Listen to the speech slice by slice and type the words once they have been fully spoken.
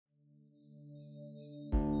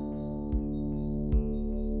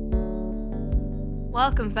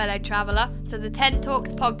Welcome, fellow traveller, to the Tent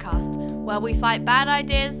Talks podcast, where we fight bad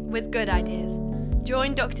ideas with good ideas.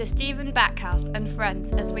 Join Dr. Stephen Backhouse and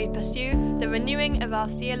friends as we pursue the renewing of our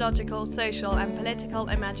theological, social and political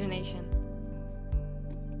imagination.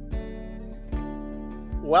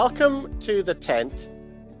 Welcome to the tent,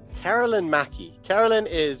 Carolyn Mackey. Carolyn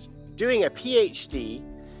is doing a PhD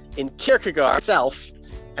in Kierkegaard himself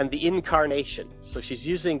and the incarnation. So she's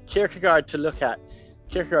using Kierkegaard to look at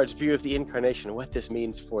Kierkegaard's view of the incarnation and what this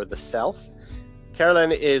means for the self.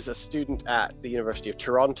 Carolyn is a student at the University of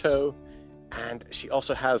Toronto, and she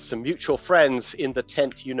also has some mutual friends in the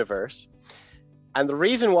tent universe. And the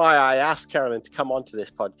reason why I asked Carolyn to come onto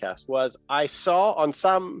this podcast was I saw on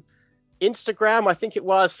some Instagram, I think it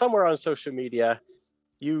was, somewhere on social media,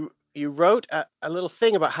 you wrote a little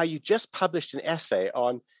thing about how you just published an essay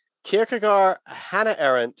on Kierkegaard, Hannah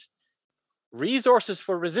Arendt, Resources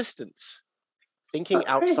for Resistance, Thinking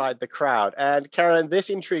Outside the Crowd. And Carolyn, this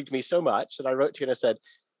intrigued me so much that I wrote to you and I said,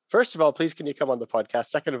 first of all, please can you come on the podcast?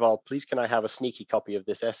 Second of all, please can I have a sneaky copy of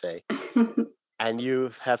this essay? And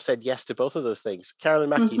you have said yes to both of those things. Carolyn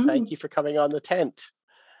Mackey, thank you for coming on the tent.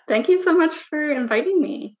 Thank you so much for inviting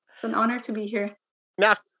me. It's an honor to be here.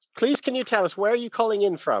 Now, please can you tell us, where are you calling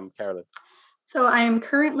in from, Carolyn? So I am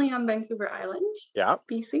currently on Vancouver Island,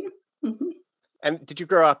 BC. And did you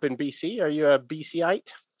grow up in BC? Are you a BCite?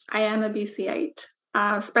 I am a BCite.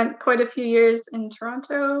 Spent quite a few years in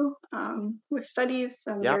Toronto with studies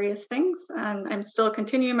and various things, and I'm still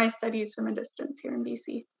continuing my studies from a distance here in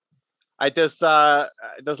BC.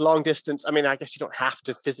 Does long distance, I mean, I guess you don't have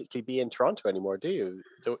to physically be in Toronto anymore, do you?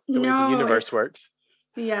 The way the universe works.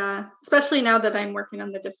 Yeah, especially now that I'm working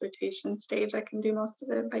on the dissertation stage, I can do most of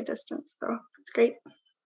it by distance, so it's great.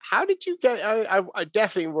 How did you get, I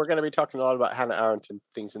definitely, we're going to be talking a lot about Hannah Arendt and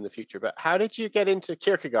things in the future, but how did you get into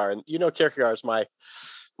Kierkegaard? And you know, Kierkegaard is my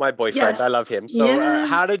boyfriend. Yes. I love him. So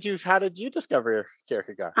how did you discover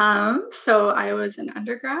Kierkegaard? So I was an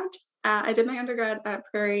undergrad. I did my undergrad at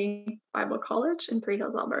Prairie Bible College in Three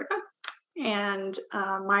Hills, Alberta. And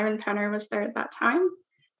Myron Penner was there at that time,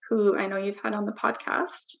 who I know you've had on the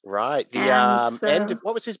podcast. Right. The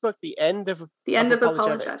what was his book? The End of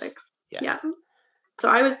Apologetics. Yes. Yeah. So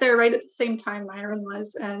I was there right at the same time Myron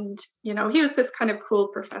was, and you know, he was this kind of cool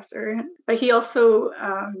professor, but he also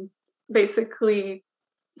basically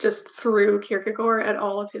just threw Kierkegaard at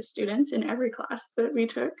all of his students in every class that we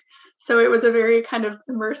took. So it was a very kind of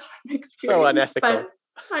immersive experience. So unethical. But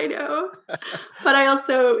I know. But I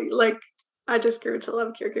also I just grew to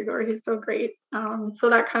love Kierkegaard. He's so great. So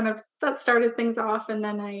that started things off, and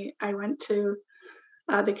then I went to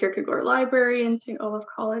the Kierkegaard Library in St. Olaf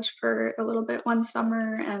College for a little bit one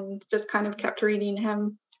summer and just kind of kept reading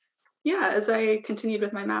him. Yeah, as I continued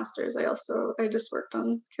with my master's, I just worked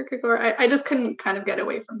on Kierkegaard. I just couldn't kind of get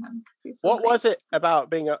away from him. What was it about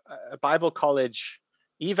being a Bible college,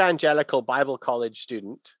 evangelical Bible college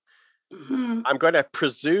student? I'm going to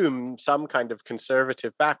presume some kind of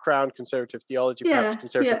conservative background, conservative theology, perhaps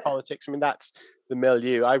conservative politics. I mean, that's the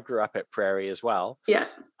milieu. I grew up at Prairie as well. Yeah.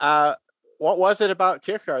 What was it about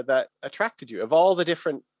Kierkegaard that attracted you? Of all the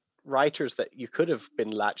different writers that you could have been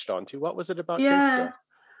latched onto, what was it about Kierkegaard?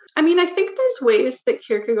 I mean, I think there's ways that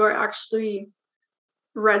Kierkegaard actually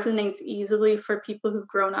resonates easily for people who've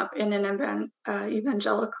grown up in an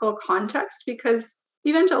evangelical context, because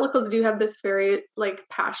evangelicals do have this very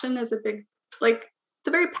passion is a big it's a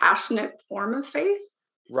very passionate form of faith.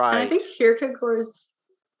 Right. And I think Kierkegaard's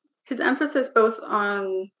his emphasis both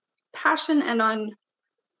on passion and on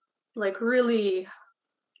really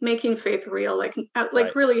making faith real,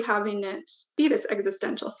 really having it be this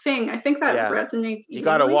existential thing. I think that resonates. You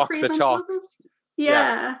got to walk the talk.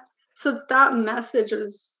 Yeah. So that message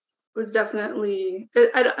was definitely.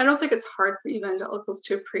 I don't think it's hard for evangelicals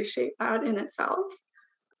to appreciate that in itself.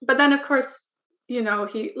 But then, of course, you know,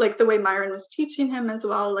 he the way Myron was teaching him as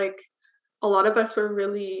well. A lot of us were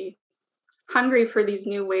really hungry for these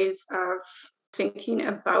new ways of thinking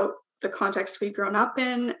about the context we've grown up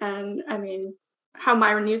in, and I mean how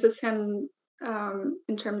Myron uses him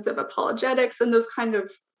in terms of apologetics and those kind of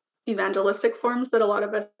evangelistic forms that a lot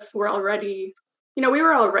of us were already, we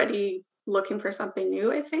were already looking for something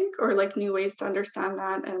new, I think, or new ways to understand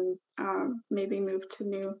that and maybe move to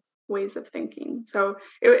new ways of thinking. So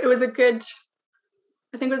it was a good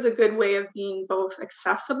way of being both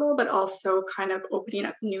accessible, but also kind of opening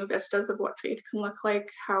up new vistas of what faith can look like,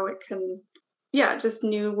 how it can just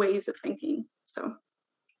new ways of thinking. So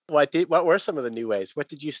what were some of the new ways?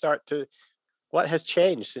 What has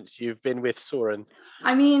changed since you've been with Soren?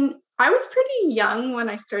 I mean, I was pretty young when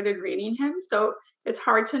I started reading him, so it's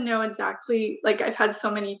hard to know exactly. I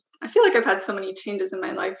feel like I've had so many changes in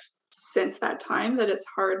my life since that time that it's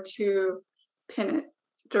hard to pin it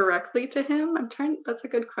directly to him. That's a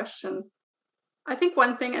good question. I think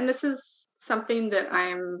one thing, and this is something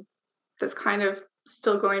that's kind of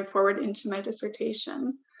still going forward into my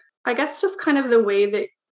dissertation, I guess just kind of the way that,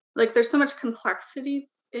 like, there's so much complexity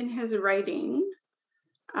in his writing,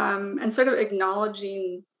 and sort of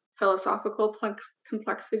acknowledging philosophical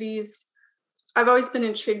complexities. I've always been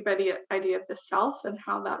intrigued by the idea of the self and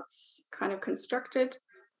how that's kind of constructed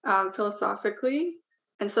philosophically.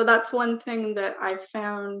 And so that's one thing that I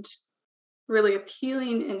found really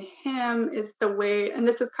appealing in him, is the way, and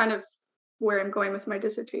this is kind of where I'm going with my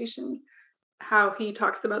dissertation, how he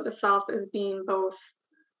talks about the self as being both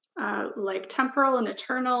like temporal and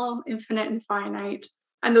eternal, infinite and finite,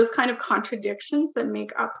 and those kind of contradictions that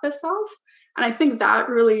make up the self. And I think that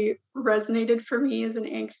really resonated for me as an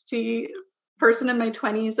angsty person in my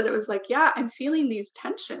 20s, that it was like, yeah, I'm feeling these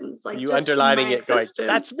tensions, like, you just underlining it, existence. going,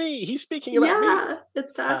 that's me, he's speaking about me. Yeah,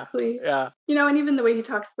 exactly. Yeah. You know, and even the way he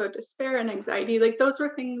talks about despair and anxiety, like, those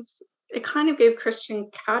were things, it kind of gave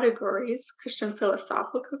Christian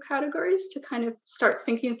philosophical categories, to kind of start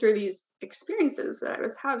thinking through these experiences that I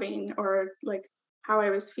was having, or like how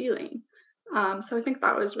I was feeling. So I think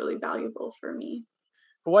that was really valuable for me.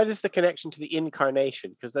 What is the connection to the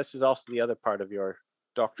incarnation? Because this is also the other part of your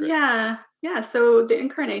doctorate. Yeah. So the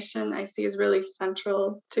incarnation, I see, is really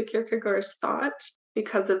central to Kierkegaard's thought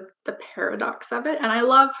because of the paradox of it. And I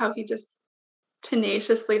love how he just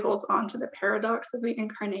tenaciously holds on to the paradox of the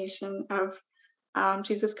incarnation of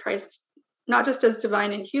Jesus Christ, not just as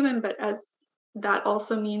divine and human, but as that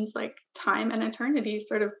also means like time and eternity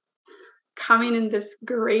sort of coming in this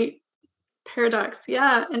great paradox.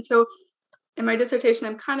 Yeah. And so in my dissertation,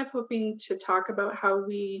 I'm kind of hoping to talk about how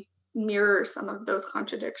we mirror some of those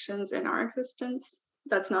contradictions in our existence.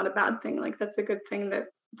 That's not a bad thing. Like, that's a good thing that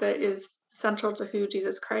is central to who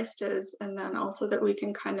Jesus Christ is, and then also that we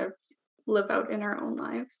can kind of live out in our own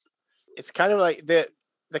lives. It's kind of like the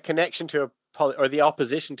connection to or the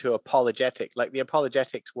opposition to apologetic. Like, the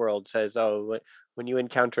apologetics world says, oh, when you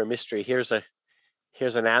encounter a mystery, here's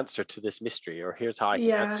an answer to this mystery, or here's how I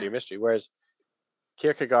can answer your mystery. Whereas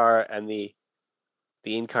Kierkegaard and the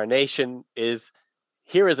incarnation is,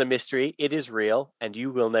 here is a mystery, it is real, and you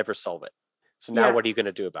will never solve it. So now what are you going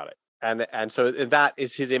to do about it? And so that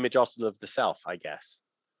is his image also of the self, I guess.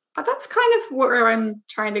 That's kind of where I'm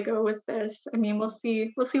trying to go with this. I mean, we'll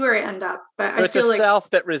see where I end up. But so it's a self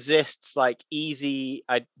that resists like easy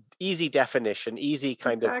definition, easy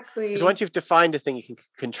kind of. Because once you've defined a thing, you can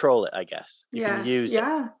control it, I guess. You can use it.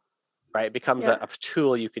 Right? It becomes a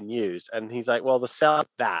tool you can use. And he's like, well, the self,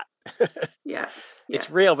 that. It's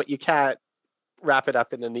real, but you can't wrap it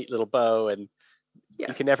up in a neat little bow, and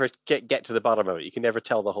you can never get to the bottom of it. You can never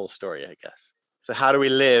tell the whole story, I guess. So how do we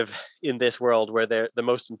live in this world where the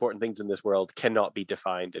most important things in this world cannot be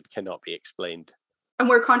defined and cannot be explained? And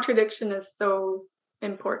where contradiction is so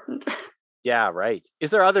important. Yeah, right. Is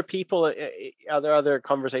there other people, are there other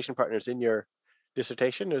conversation partners in your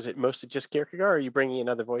dissertation? Or is it mostly just Kierkegaard, or are you bringing in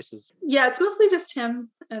other voices? Yeah, it's mostly just him.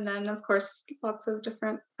 And then, of course, lots of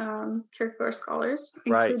different Kierkegaard scholars,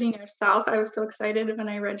 including yourself. I was so excited when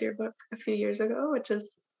I read your book a few years ago, which is,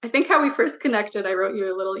 I think, how we first connected. I wrote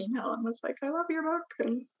you a little email and was like, I love your book.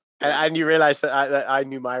 And you realized that I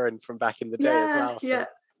knew Myron from back in the day as well. So.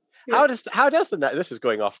 How does this is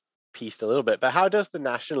going off piste a little bit, but how does the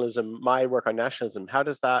nationalism, my work on nationalism,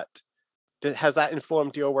 has that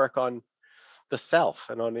informed your work on the self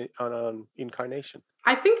and on incarnation?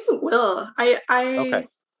 I think it will.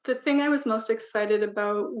 The thing I was most excited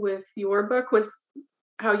about with your book was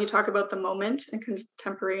how you talk about the moment and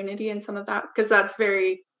contemporaneity and some of that, because that's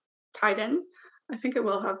very tied in. I think it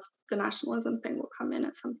will have, the nationalism thing will come in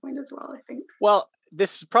at some point as well, I think. Well,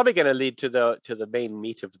 this is probably going to lead to the main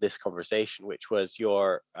meat of this conversation, which was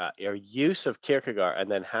your use of Kierkegaard and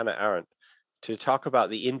then Hannah Arendt to talk about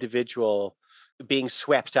the individual being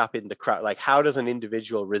swept up in the crowd. Like, how does an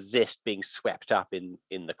individual resist being swept up in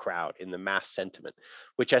the crowd, in the mass sentiment,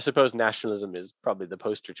 which I suppose nationalism is probably the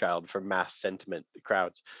poster child for mass sentiment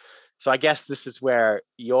crowds. So I guess this is where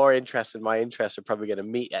your interests and my interests are probably going to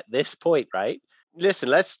meet at this point, right? Listen,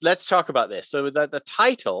 let's talk about this. So the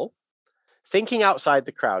title, Thinking Outside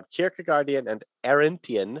the Crowd, Kierkegaardian and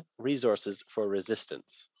Arendtian Resources for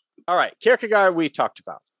Resistance. All right, Kierkegaard we talked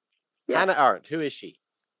about. Hannah Arendt, who is she?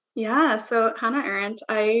 Yeah, so Hannah Arendt,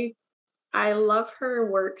 I love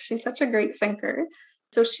her work. She's such a great thinker.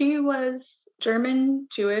 So she was German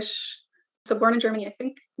Jewish, so born in Germany, I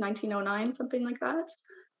think 1909, something like that.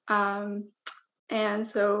 And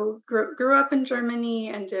so grew up in Germany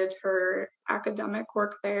and did her academic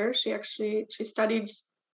work there. She studied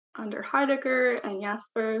under Heidegger and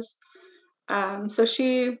Jaspers. So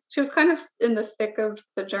she was kind of in the thick of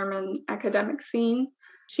the German academic scene.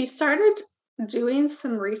 She started doing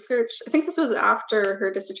some research. I think this was after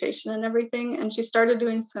her dissertation and everything, and she started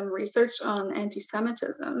doing some research on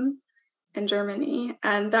anti-Semitism in Germany,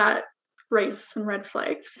 and that raised some red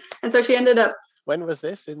flags. And so she ended up. When was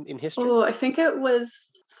this in history? Oh, I think it was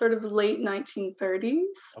sort of late 1930s.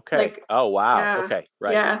 Okay. Like, oh, wow. Yeah, okay.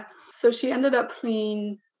 Right. Yeah. So she ended up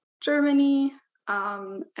fleeing Germany,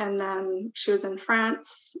 and then she was in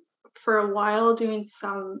France for a while doing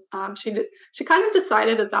some. She kind of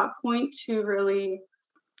decided at that point to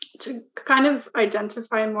kind of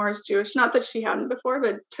identify more as Jewish. Not that she hadn't before,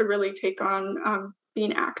 but to really take on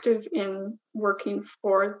being active in working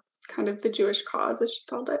for kind of the Jewish cause, as she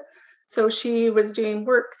called it. So she was doing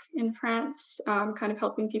work in France, kind of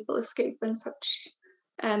helping people escape and such.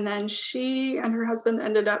 And then she and her husband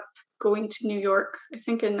ended up going to New York, I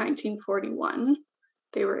think in 1941.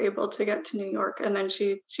 They were able to get to New York. And then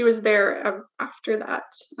she was there after that,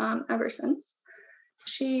 ever since.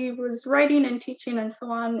 She was writing and teaching and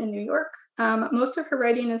so on in New York. Most of her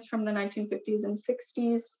writing is from the 1950s and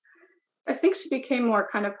 60s. I think she became more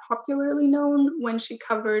kind of popularly known when she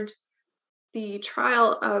covered the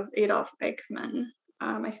trial of Adolf Eichmann.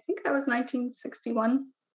 I think that was 1961.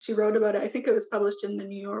 She wrote about it. I think it was published in the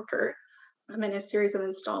New Yorker in a series of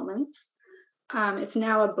installments. It's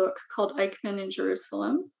now a book called Eichmann in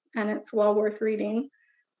Jerusalem, and it's well worth reading.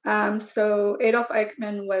 So Adolf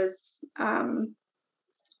Eichmann was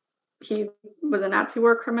he was a Nazi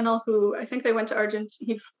war criminal who I think they went to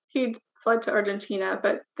Argentina. He'd fled to Argentina,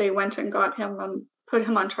 but they went and got him and put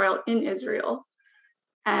him on trial in Israel.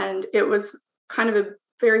 And it was kind of a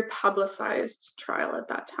very publicized trial at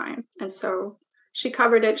that time. And so she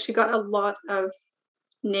covered it. She got a lot of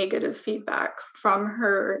negative feedback from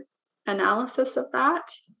her analysis of that.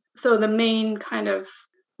 So the main kind of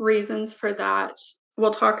reasons for that,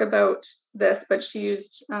 we'll talk about this, but she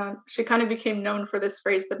kind of became known for this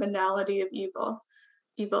phrase, the banality of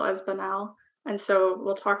evil as banal. And so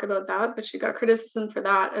we'll talk about that, but she got criticism for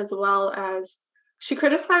that, as well as she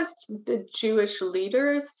criticized the Jewish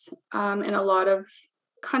leaders in a lot of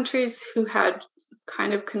countries who had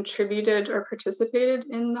kind of contributed or participated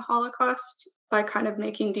in the Holocaust by kind of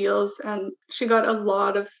making deals. And she got a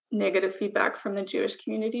lot of negative feedback from the Jewish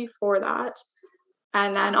community for that.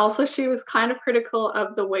 And then also she was kind of critical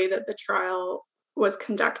of the way that the trial was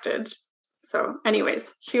conducted. So anyways,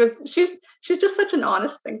 she's just such an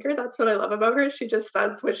honest thinker. That's what I love about her. She just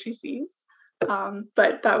says what she sees.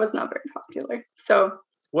 But that was not very popular. So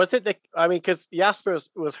was it because Jaspers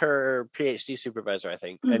was her PhD supervisor, I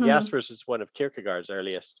think, and Jaspers is one of Kierkegaard's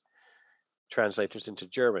earliest translators into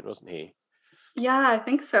German, wasn't he? Yeah, I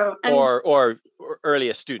think so. And or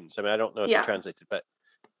earliest students. I mean, I don't know if he translated, but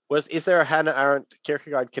is there a Hannah Arendt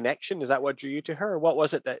Kierkegaard connection? Is that what drew you to her? Or what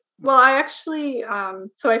was it that? Well, I actually,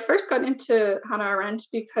 so I first got into Hannah Arendt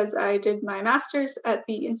because I did my master's at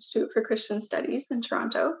the Institute for Christian Studies in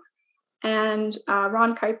Toronto. And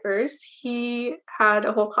Ron Kuipers, he had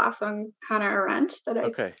a whole class on Hannah Arendt that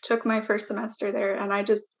I took my first semester there, and I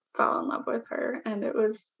just fell in love with her. And it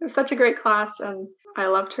was such a great class, and I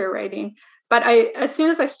loved her writing. But as soon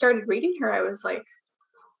as I started reading her, I was like,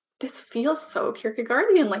 this feels so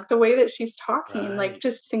Kierkegaardian, like the way that she's talking, like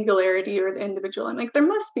just singularity or the individual. And like, there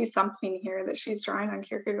must be something here that she's drawing on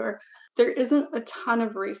Kierkegaard. There isn't a ton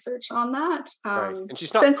of research on that. And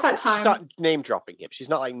she's not, since that time, she's not name dropping him. She's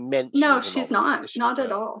not like mentioning No, him she's not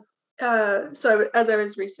at all. So as I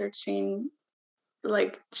was researching,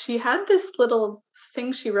 like she had this little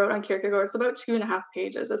thing she wrote on Kierkegaard. It's about 2.5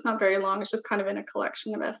 pages. It's not very long. It's just kind of in a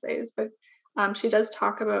collection of essays, but she does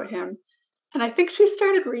talk about him. And I think she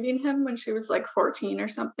started reading him when she was like 14 or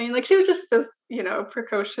something. Like she was just this,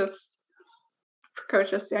 precocious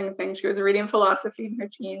young thing. She was reading philosophy in her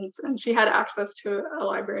teens, and she had access to a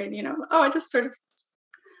library. And,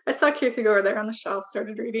 I saw Kierkegaard there on the shelf,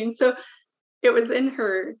 started reading. So it was in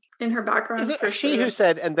her background. Is it she who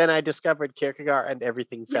said, and then I discovered Kierkegaard and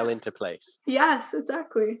everything fell into place? Yes,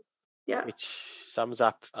 exactly. Yeah. Which sums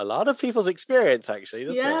up a lot of people's experience, actually,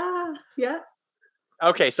 doesn't it? Yeah.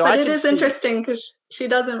 Okay, so but it is interesting because she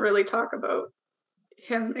doesn't really talk about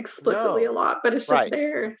him explicitly a lot, but it's just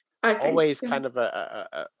there. I think always kind of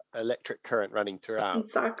a electric current running throughout.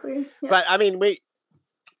 Exactly. Yeah. But I mean,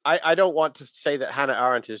 I don't want to say that Hannah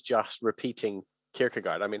Arendt is just repeating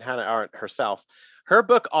Kierkegaard. I mean, Hannah Arendt herself, her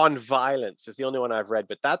book On Violence is the only one I've read,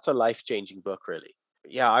 but that's a life-changing book, really.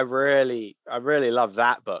 Yeah, I really love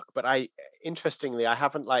that book. But interestingly, I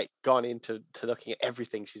haven't gone into looking at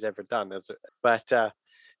everything she's ever done.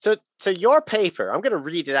 So your paper, I'm going to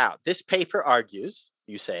read it out. This paper argues,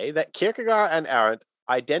 you say, that Kierkegaard and Arendt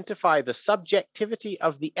identify the subjectivity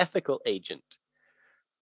of the ethical agent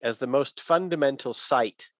as the most fundamental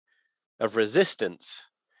site of resistance.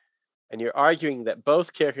 And you're arguing that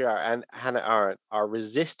both Kierkegaard and Hannah Arendt are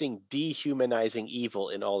resisting dehumanizing evil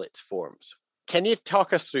in all its forms. Can you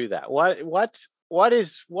talk us through that? What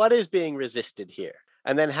is being resisted here?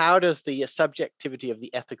 And then how does the subjectivity of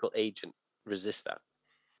the ethical agent resist that?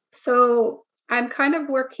 So I'm kind of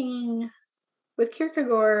working with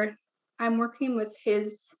Kierkegaard. I'm working with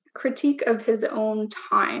his critique of his own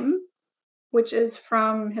time, which is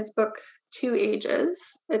from his book, Two Ages.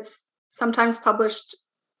 It's sometimes published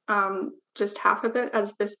just half of it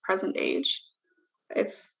as This Present Age.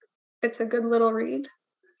 It's a good little read.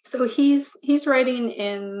 So he's writing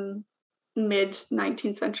in mid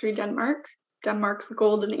 19th century Denmark's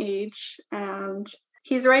golden age, and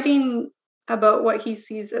he's writing about what he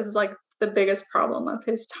sees as like the biggest problem of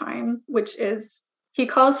his time, which is he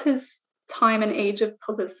calls his time an age of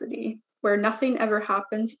publicity, where nothing ever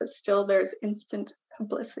happens, but still there's instant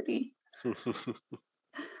publicity.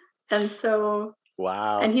 And so,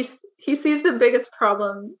 wow. And he sees the biggest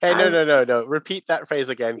problem. Hey, no. Repeat that phrase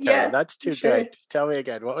again, Karen. Yeah, that's too sure. good. Tell me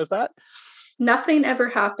again. What was that? Nothing ever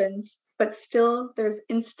happens, but still there's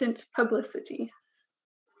instant publicity.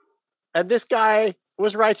 And this guy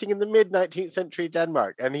was writing in the mid 19th century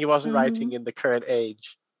Denmark, and he wasn't writing in the current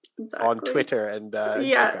age on Twitter and Instagram.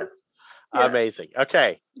 Yeah. Amazing.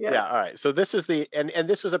 Okay. Yeah. All right. So this is and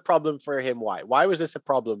this was a problem for him. Why was this a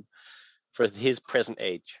problem for his present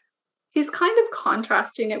age? He's kind of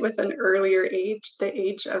contrasting it with an earlier age, the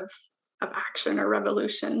age of action or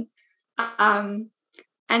revolution. And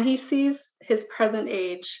he sees his present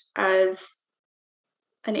age as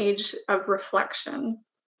an age of reflection,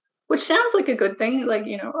 which sounds like a good thing, like,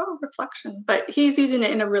 reflection. But he's using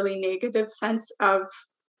it in a really negative sense of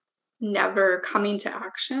never coming to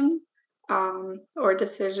action or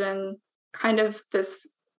decision, kind of this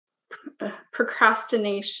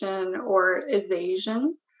procrastination or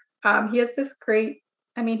evasion. He has this great,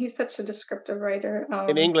 he's such a descriptive writer.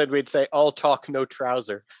 In England, we'd say all talk, no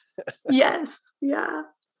trouser. Yes, yeah.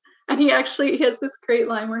 And he has this great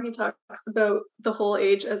line where he talks about the whole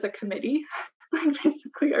age as a committee.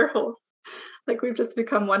 Basically we've just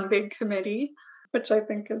become one big committee, which I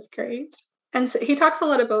think is great. And so he talks a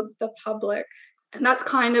lot about the public. And that's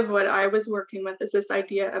kind of what I was working with, is this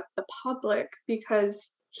idea of the public,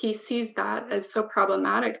 because he sees that as so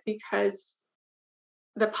problematic, because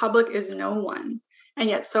the public is no one, and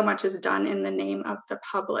yet so much is done in the name of the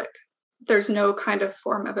public. There's no kind of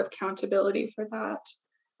form of accountability for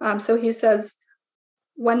that. So he says,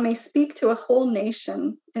 one may speak to a whole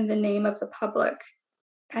nation in the name of the public,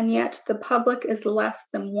 and yet the public is less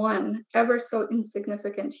than one ever so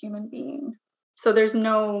insignificant human being. So there's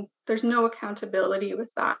no accountability with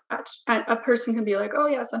that. And a person can be like, oh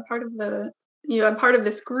yes, I'm part of I'm part of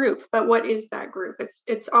this group, but what is that group?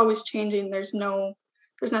 It's always changing. There's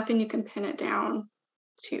nothing you can pin it down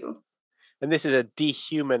to. And this is a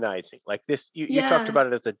dehumanizing, like this, you talked about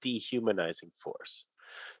it as a dehumanizing force.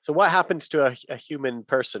 So what happens to a human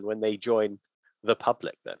person when they join the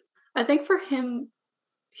public then? I think for him,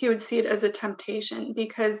 he would see it as a temptation,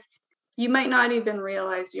 because you might not even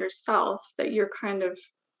realize yourself that you're kind of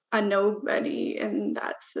a nobody in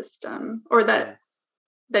that system, or that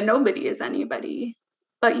nobody is anybody,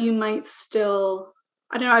 but you might still,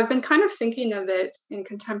 I don't know, I've been kind of thinking of it in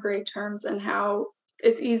contemporary terms, and how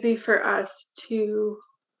it's easy for us to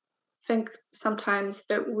think sometimes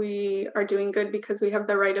that we are doing good because we have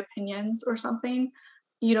the right opinions or something.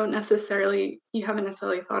 You haven't necessarily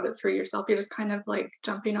thought it through yourself. You're just kind of like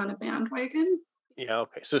jumping on a bandwagon. Yeah,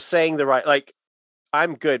 okay. So saying the right, like,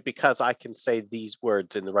 I'm good because I can say these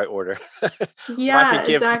words in the right order. Yeah, I can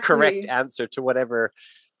give the correct answer to whatever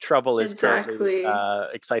trouble is currently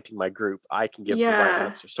exciting my group. I can give the right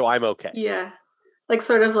answer, so I'm okay. Yeah, like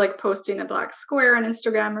sort of like posting a black square on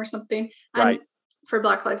Instagram or something. Right. And for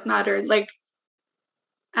Black Lives Matter, like,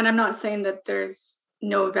 and I'm not saying that there's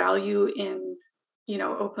no value in,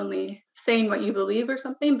 openly saying what you believe or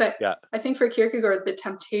something, but I think for Kierkegaard, the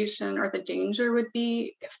temptation or the danger would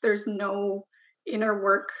be if there's no inner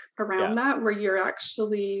work around that, where you're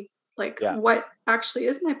actually like, what actually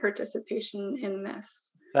is my participation in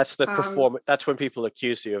this? That's the that's when people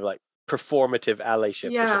accuse you of like performative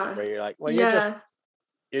allyship, or something, where you're like, well,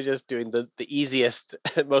 you're just doing the easiest,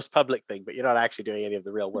 most public thing, but you're not actually doing any of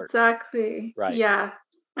the real work. Exactly. Right. Yeah.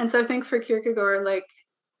 And so I think for Kierkegaard, like,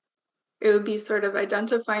 it would be sort of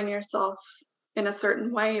identifying yourself in a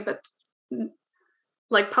certain way, but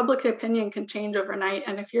like public opinion can change overnight.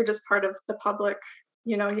 And if you're just part of the public,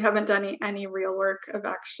 you haven't done any real work of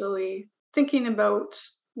actually thinking about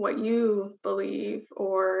what you believe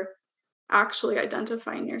or actually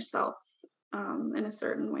identifying yourself in a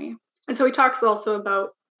certain way. And so he talks also about,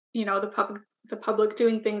 the public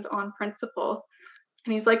doing things on principle.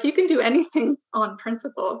 And he's like, you can do anything on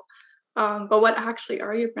principle, but what actually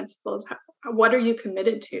are your principles? What are you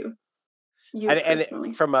committed to?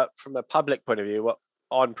 And from a public point of view, what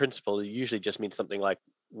on principle usually just means something like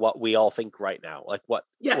what we all think right now, like what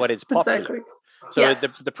is popular. Exactly. So yes.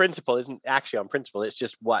 the principle isn't actually on principle; it's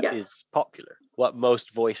just what is popular, what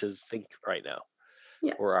most voices think right now,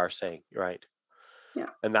 or are saying, right? Yeah.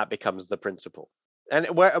 And that becomes the principle. And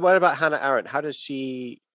what about Hannah Arendt? How does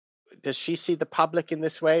she see the public in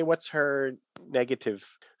this way? What's her negative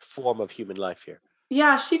form of human life here?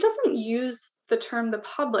 Yeah, she doesn't use the term the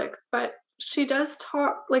public, but she does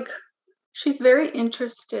talk, like, she's very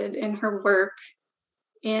interested in her work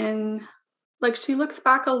in, like, she looks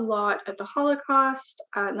back a lot at the Holocaust,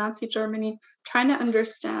 at Nazi Germany, trying to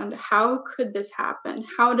understand how could this happen?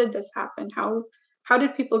 How did this happen? How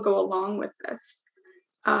did people go along with this?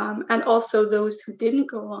 And also those who didn't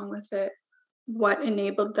go along with it, what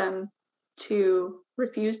enabled them to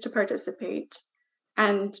refuse to participate.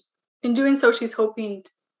 And in doing so, she's hoping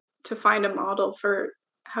to find a model for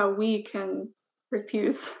how we can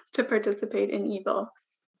refuse to participate in evil,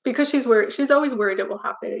 because she's always worried it will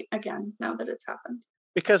happen again now that it's happened.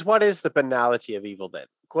 Because what is the banality of evil then?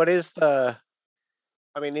 What is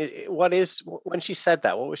when she said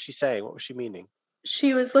that, what was she saying? What was she meaning?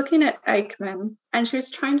 She was looking at Eichmann and she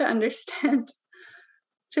was trying to understand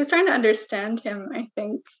him, I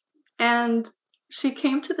think. And she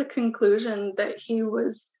came to the conclusion that he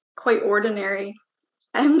was quite ordinary,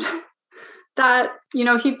 and that,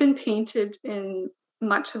 he'd been painted in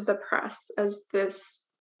much of the press as this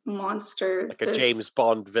monster. Like a James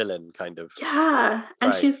Bond villain, kind of. Yeah.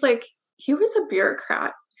 And she's like, he was a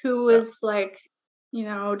bureaucrat who was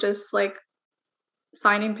just like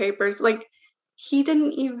signing papers. Like, he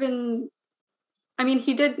didn't even, I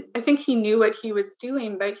think he knew what he was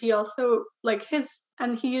doing, but he also,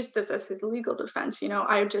 and he used this as his legal defense.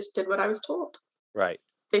 I just did what I was told. Right.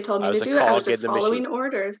 They told me to do it. I was just following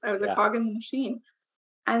orders. I was a cog in the machine.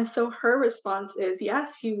 And so her response is,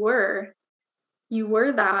 yes, you were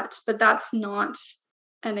that, but that's not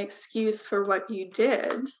an excuse for what you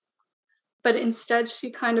did. But instead, she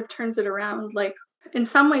kind of turns it around. Like, in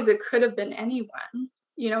some ways, it could have been anyone.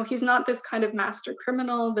 He's not this kind of master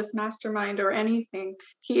criminal, this mastermind or anything.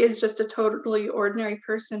 He is just a totally ordinary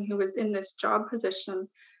person who was in this job position.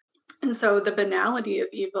 And so the banality of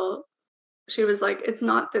evil, she was like, it's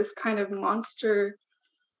not this kind of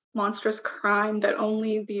monstrous crime that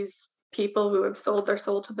only these people who have sold their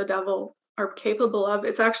soul to the devil are capable of.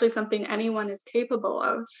 It's actually something anyone is capable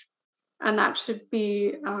of. And that should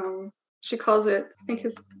be, she calls it, I think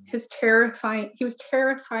his terrifying, he was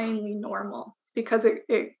terrifyingly normal, because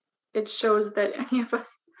it shows that any of us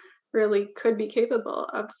really could be capable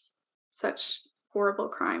of such horrible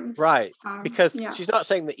crimes. Right. Because she's not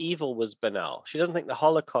saying that evil was banal. She doesn't think the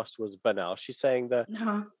Holocaust was banal. She's saying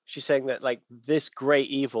that like this great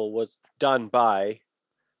evil was done by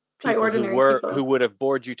people who would have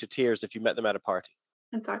bored you to tears if you met them at a party.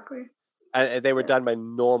 Exactly. And they were done by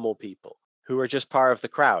normal people who were just part of the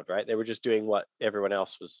crowd, right? They were just doing what everyone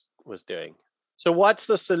else was doing. So what's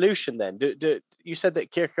the solution then? You said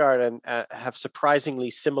that Kierkegaard have surprisingly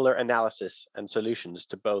similar analysis and solutions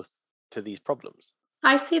to these problems.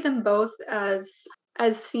 I see them both as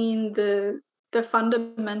seeing the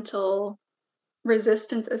fundamental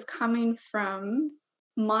resistance as coming from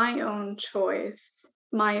my own choice,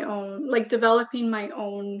 my own, like, developing my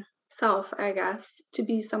own self, I guess, to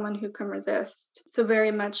be someone who can resist. So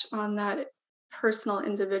very much on that personal,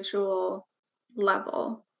 individual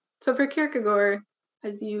level. So for Kierkegaard,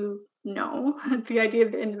 as you know, the idea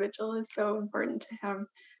of the individual is so important to him,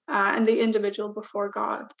 and the individual before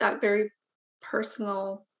God, that very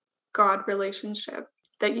personal God relationship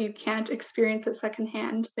that you can't experience at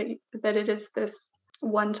secondhand, that it is this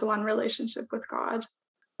one-to-one relationship with God.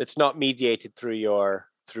 It's not mediated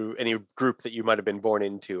through any group that you might have been born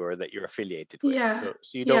into or that you're affiliated with. Yeah.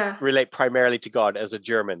 So you don't relate primarily to God as a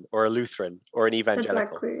German or a Lutheran or an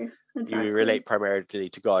evangelical. Exactly. You relate primarily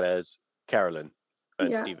to God as Carolyn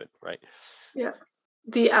and Stephen, right? Yeah.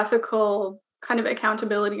 The ethical kind of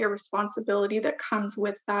accountability or responsibility that comes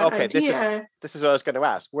with that idea. This is what I was going to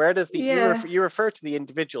ask. Where does you refer to the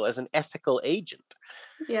individual as an ethical agent?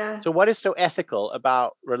 Yeah. So what is so ethical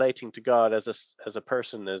about relating to God as a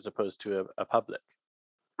person as opposed to a public?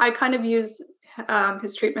 I kind of use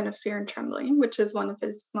his treatment of fear and trembling, which is one of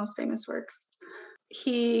his most famous works.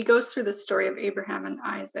 He goes through the story of Abraham and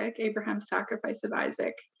Isaac, Abraham's sacrifice of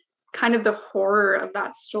Isaac. kind of the horror of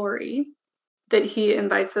that story that he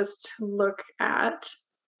invites us to look at.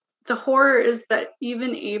 The horror is that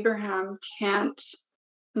even Abraham can't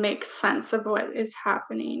make sense of what is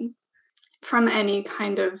happening from any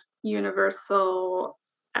kind of universal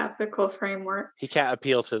ethical framework. He can't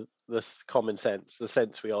appeal to this common sense, the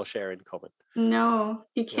sense we all share in common. No,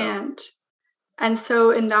 he can't. And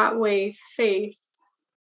so in that way, faith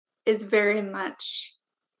is very much,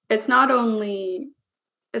 it's not only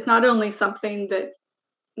something that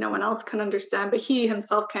no one else can understand, but he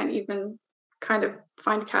himself can't even kind of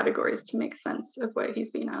find categories to make sense of what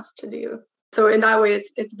he's being asked to do. So in that way,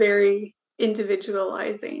 it's very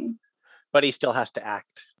individualizing. But he still has to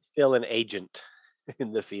act, still an agent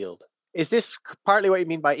in the field. Is this partly what you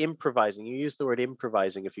mean by improvising? You use the word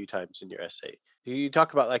improvising a few times in your essay. You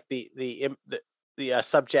talk about like the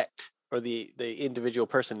subject or the individual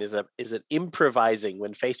person is an improvising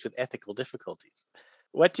when faced with ethical difficulties.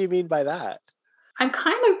 What do you mean by that? I'm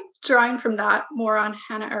kind of drawing from that more on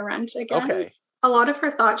Hannah Arendt again. Okay. A lot of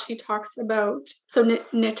her thought, she talks about, so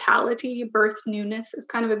natality, birth, newness is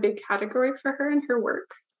kind of a big category for her in her work.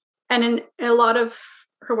 And in a lot of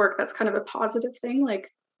her work, that's kind of a positive thing, like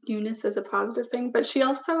newness is a positive thing. But she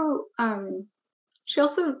also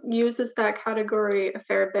uses that category a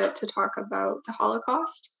fair bit to talk about the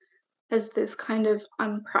Holocaust as this kind of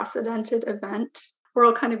unprecedented event. We're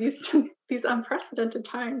all kind of used to these unprecedented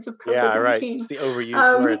times of COVID-19. Yeah, right. It's the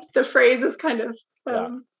overused word. The phrase is kind of,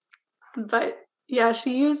 but yeah,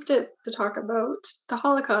 she used it to talk about the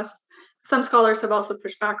Holocaust. Some scholars have also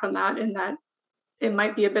pushed back on that, in that it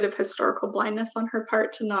might be a bit of historical blindness on her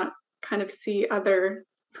part to not kind of see other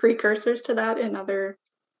precursors to that in other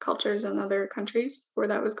cultures and other countries where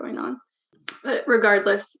that was going on. But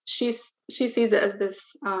regardless, she sees it as this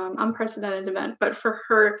unprecedented event, but for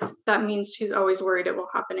her, that means she's always worried it will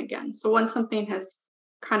happen again. So once something has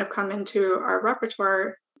kind of come into our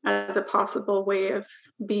repertoire as a possible way of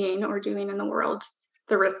being or doing in the world,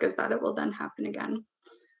 the risk is that it will then happen again.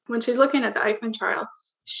 When she's looking at the Eichmann trial,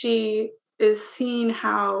 she is seeing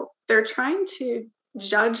how they're trying to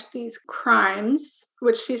judge these crimes,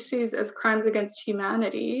 which she sees as crimes against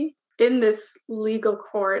humanity, in this legal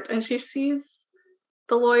court. And she sees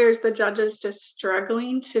the lawyers, the judges, just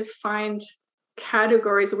struggling to find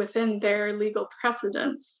categories within their legal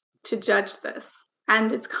precedents to judge this.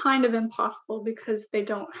 And it's kind of impossible because they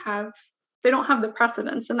don't have the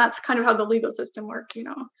precedents. And that's kind of how the legal system works, you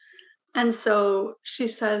know. And so she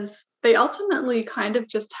says they ultimately kind of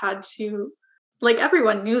just had to, like,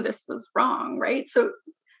 everyone knew this was wrong, right? So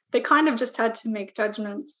they kind of just had to make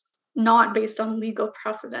judgments not based on legal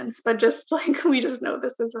precedents, but just like, we just know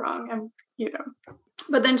this is wrong. And, you know,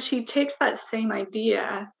 but then she takes that same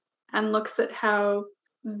idea and looks at how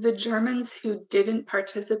the Germans who didn't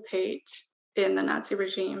participate in the Nazi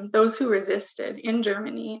regime, those who resisted in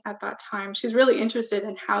Germany at that time, she's really interested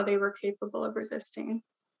in how they were capable of resisting.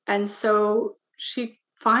 And so she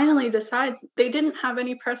finally decides they didn't have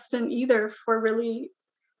any precedent either for really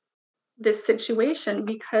this situation,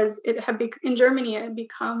 because it had in Germany, it had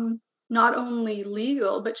become not only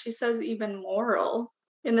legal, but she says even moral,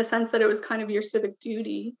 in the sense that it was kind of your civic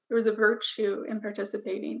duty. There was a virtue in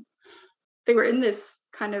participating. They were in this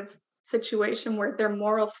kind of situation where their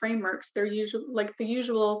moral frameworks, their usual, like the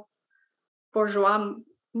usual bourgeois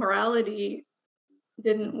morality,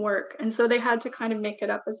 didn't work, and so they had to kind of make it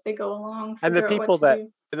up as they go along. And the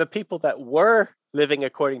people that were living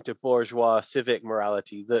according to bourgeois civic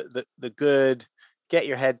morality, the good, get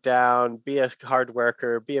your head down, be a hard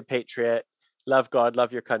worker, be a patriot, love God,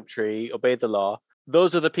 love your country, obey the law.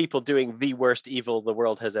 Those are the people doing the worst evil the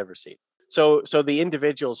world has ever seen. So the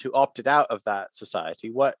individuals who opted out of that society,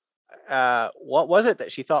 what was it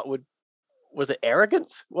that she thought was it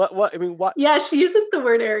arrogance? What I mean, what? Yeah, she uses the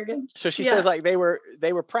word arrogant. So she says like they were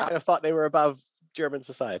proud and thought they were above German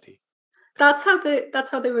society. That's how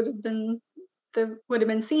they would have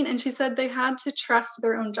been seen. And she said they had to trust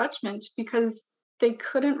their own judgment because they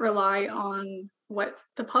couldn't rely on what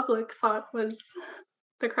the public thought was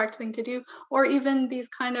the correct thing to do, or even these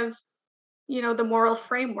kind of, you know, the moral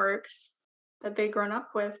frameworks that they'd grown up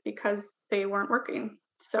with, because they weren't working.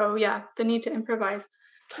 So yeah, the need to improvise.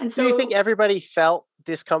 And so, do you think everybody felt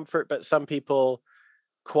discomfort, but some people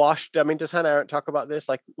quashed? I mean, does Hannah Arendt talk about this?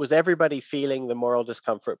 Like, was everybody feeling the moral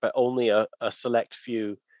discomfort, but only a select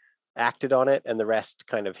few acted on it, and the rest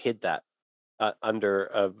kind of hid that under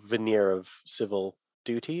a veneer of civil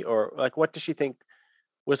duty? Or like, what does she think?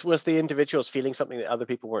 Was the individuals feeling something that other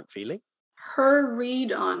people weren't feeling? Her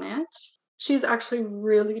read on it, she's actually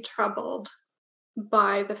really troubled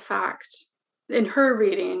by the fact, in her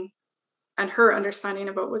reading and her understanding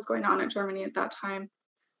of what was going on in Germany at that time,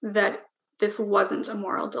 that this wasn't a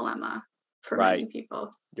moral dilemma for many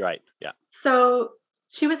people. Right. Yeah. So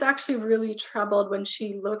she was actually really troubled when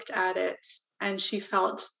she looked at it and she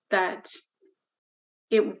felt that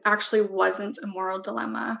it actually wasn't a moral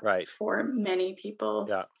dilemma for many people.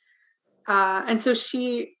 Yeah. And so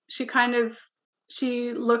she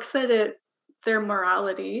looks at it, their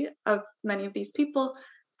morality of many of these people,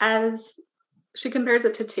 as she compares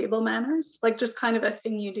it to table manners, like just kind of a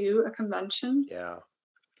thing you do, a convention. Yeah.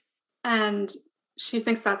 And she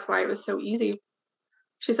thinks that's why it was so easy.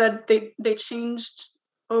 She said they changed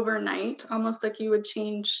overnight, almost like you would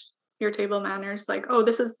change your table manners, like, oh,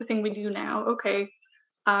 this is the thing we do now. Okay.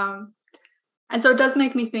 And so it does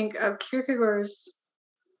make me think of Kierkegaard's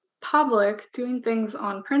public doing things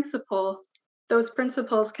on principle. Those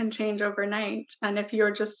principles can change overnight. And if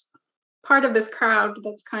you're just part of this crowd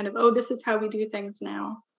that's kind of, oh, this is how we do things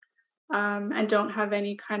now, and don't have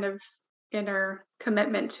any kind of inner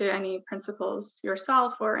commitment to any principles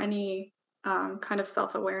yourself or any kind of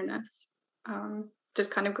self-awareness,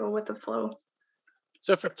 just kind of go with the flow.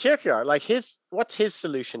 So for Kierkegaard, like what's his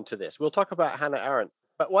solution to this? We'll talk about Hannah Arendt,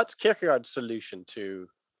 but what's Kierkegaard's solution to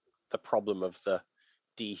the problem of the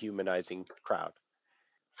dehumanizing crowd?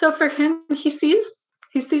 So for him, he sees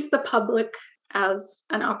the public as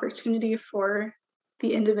an opportunity for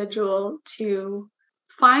the individual to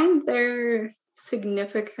find their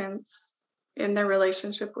significance in their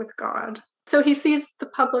relationship with God. So he sees the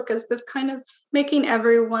public as this kind of making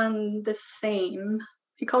everyone the same.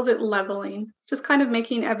 He calls it leveling, just kind of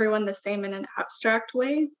making everyone the same in an abstract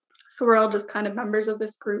way. So we're all just kind of members of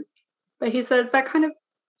this group. But he says that kind of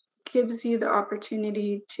gives you the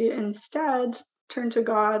opportunity to instead turn to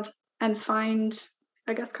God and find,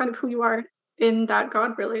 I guess, kind of who you are in that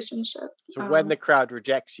God relationship. So when the crowd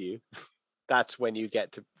rejects you, that's when you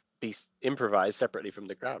get to be improvised separately from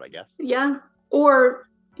the crowd, I guess. Yeah. Or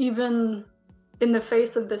even in the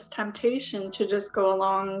face of this temptation to just go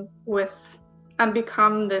along with and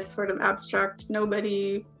become this sort of abstract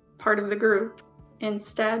nobody part of the group,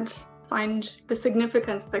 instead find the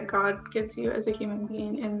significance that God gives you as a human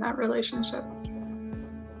being in that relationship.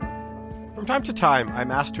 From time to time,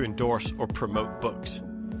 I'm asked to endorse or promote books.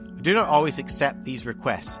 I do not always accept these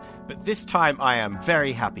requests, but this time I am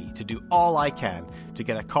very happy to do all I can to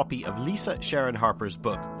get a copy of Lisa Sharon Harper's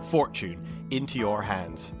book, Fortune, into your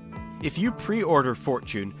hands. If you pre-order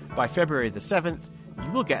Fortune by February the 7th,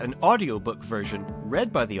 you will get an audiobook version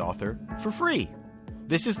read by the author for free.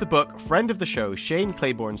 This is the book friend of the show Shane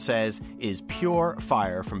Claiborne says is pure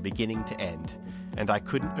fire from beginning to end, and I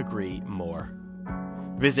couldn't agree more.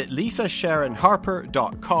 Visit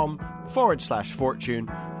lisasharonharper.com/fortune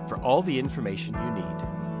for all the information you need.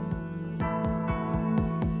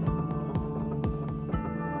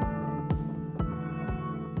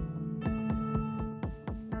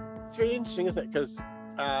 It's really interesting, isn't it? Because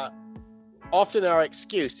often our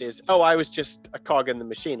excuse is, oh, I was just a cog in the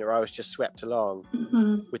machine, or I was just swept along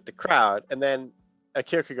with the crowd. And then a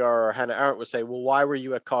Kierkegaard or Hannah Arendt would say, well, why were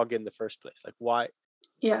you a cog in the first place? Like, why?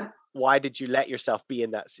 Yeah. Why did you let yourself be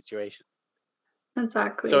in that situation?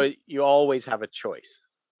 Exactly. So you always have a choice.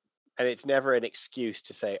 And it's never an excuse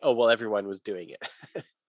to say, oh, well, everyone was doing it.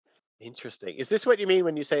 Interesting. Is this what you mean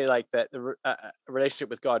when you say like that the relationship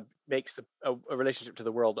with God makes a relationship to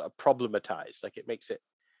the world a problematized? Like it makes it,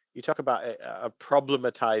 you talk about a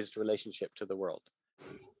problematized relationship to the world.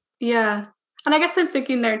 Yeah. And I guess I'm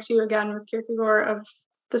thinking there too, again, with Kierkegaard, of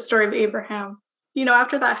the story of Abraham. You know,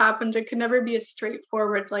 after that happened, it could never be a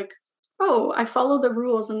straightforward, like, oh, I follow the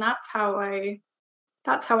rules and that's how I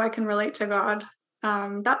can relate to God.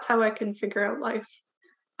 That's how I can figure out life.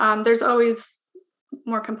 There's always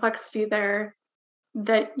more complexity there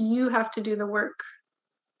that you have to do the work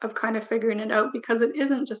of kind of figuring it out, because it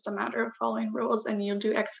isn't just a matter of following rules and you'll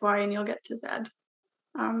do X, Y, and you'll get to Z.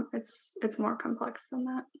 It's more complex than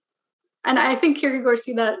that. And I think Kierkegaard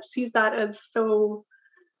sees that as so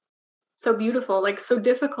beautiful, like so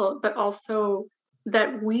difficult, but also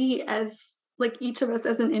that we as like each of us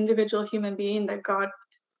as an individual human being, that God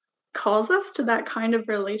calls us to that kind of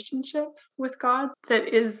relationship with God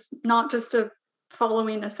that is not just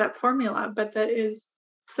following a set formula, but that is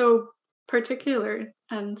so particular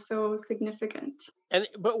and so significant.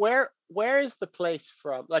 But where is the place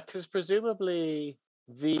from? Like, because presumably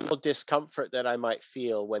the discomfort that I might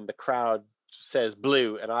feel when the crowd says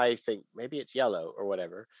blue and I think maybe it's yellow or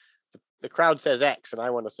whatever, the crowd says X and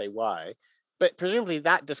I want to say Y, but presumably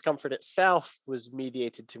that discomfort itself was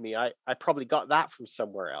mediated to me. I probably got that from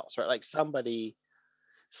somewhere else, right? Like somebody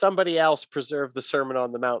else preserved the Sermon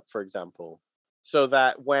on the Mount, for example, so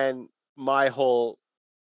that when my whole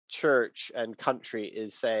church and country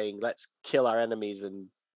is saying, let's kill our enemies and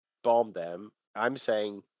bombed them. I'm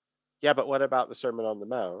saying, yeah, but what about the Sermon on the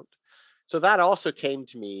Mount? So that also came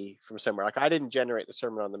to me from somewhere. Like I didn't generate the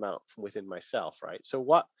Sermon on the Mount from within myself, right? So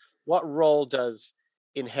what role does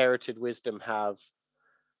inherited wisdom have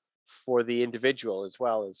for the individual as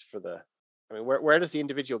well as for the, I mean, where does the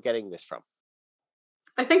individual getting this from?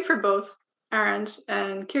 I think for both Arendt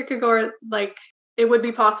and Kierkegaard, like it would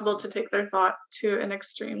be possible to take their thought to an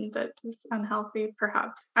extreme that is unhealthy,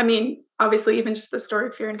 perhaps. I mean, obviously, even just the story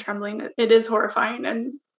of Fear and Trembling, it is horrifying,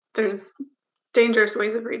 and there's dangerous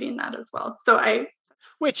ways of reading that as well.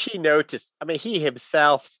 Which he noticed. I mean, he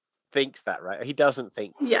himself thinks that, right? He doesn't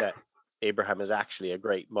think that Abraham is actually a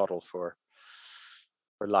great model for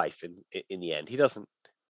life in the end. He doesn't.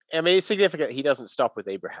 I mean, it's significant. He doesn't stop with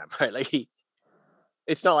Abraham, right? Like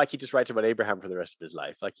it's not like he just writes about Abraham for the rest of his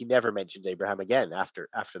life. Like he never mentions Abraham again after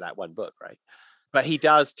that one book, right? But he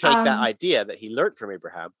does take that idea that he learned from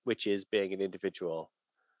Abraham, which is being an individual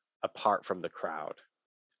apart from the crowd.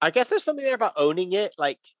 I guess there's something there about owning it.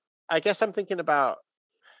 Like, I guess I'm thinking about,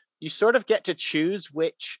 you sort of get to choose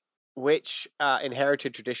which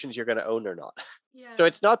inherited traditions you're going to own or not. Yeah. So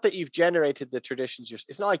it's not that you've generated the traditions.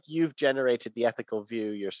 It's not like you've generated the ethical view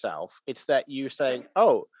yourself. It's that you're saying,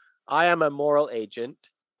 oh, I am a moral agent,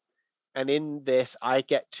 and in this, I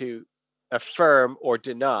get to affirm or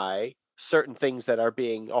deny certain things that are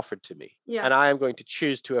being offered to me. Yeah. And I am going to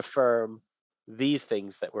choose to affirm these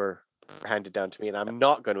things that were handed down to me, and I'm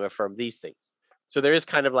not going to affirm these things. So there is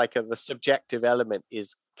kind of like the subjective element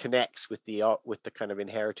connects with the kind of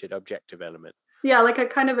inherited objective element. Yeah, like a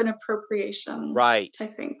kind of an appropriation. Right. I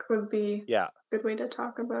think would be a good way to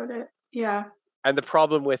talk about it. Yeah. And the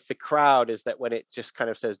problem with the crowd is that when it just kind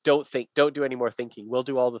of says, don't think, don't do any more thinking, we'll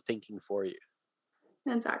do all the thinking for you.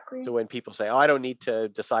 Exactly. So when people say, oh, I don't need to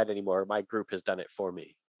decide anymore, my group has done it for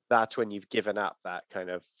me, that's when you've given up that kind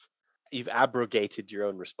of, you've abrogated your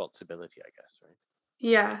own responsibility, I guess, right?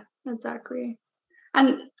 Yeah, exactly.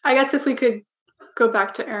 And I guess if we could go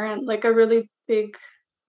back to Arendt, like a really big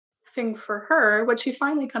thing for her, what she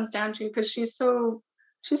finally comes down to, because she's so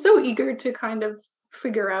eager to kind of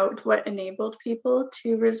figure out what enabled people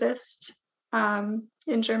to resist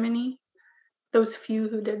in Germany, those few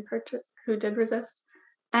who did resist.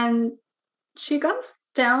 And she comes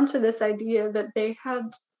down to this idea that they had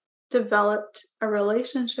developed a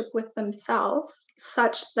relationship with themselves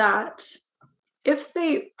such that if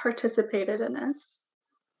they participated in this,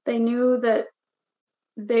 they knew that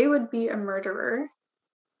they would be a murderer.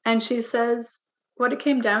 And she says what it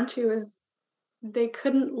came down to is they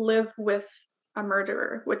couldn't live with a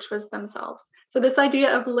murderer, which was themselves. So this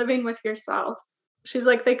idea of living with yourself, she's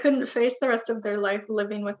like, they couldn't face the rest of their life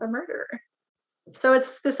living with a murderer. So it's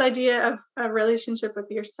this idea of a relationship with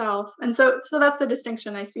yourself. And so that's the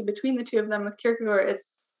distinction I see between the two of them. With Kierkegaard,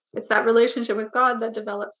 it's that relationship with God that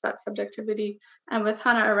develops that subjectivity. And with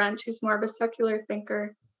Hannah Arendt, who's more of a secular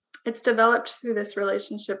thinker, it's developed through this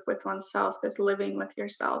relationship with oneself, this living with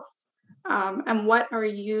yourself. And what are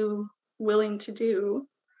you willing to do,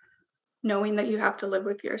 knowing that you have to live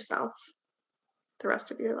with yourself the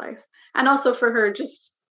rest of your life? And also for her,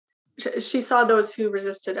 just she saw those who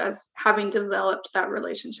resisted as having developed that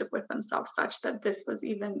relationship with themselves such that this was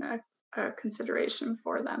even a consideration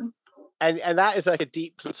for them. And that is like a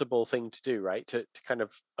deep principle thing to do, right? To kind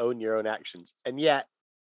of own your own actions. And yet,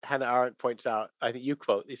 Hannah Arendt points out, I think you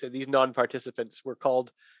quote, he said these non-participants were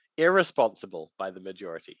called irresponsible by the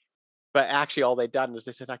majority. But actually all they'd done is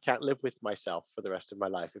they said, I can't live with myself for the rest of my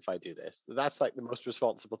life if I do this. So that's like the most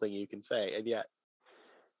responsible thing you can say. And yet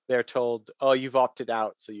they're told, oh, you've opted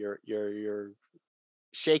out. So you're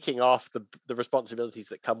shaking off the responsibilities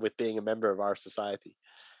that come with being a member of our society.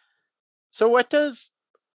 So where does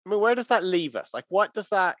that leave us? Like, what does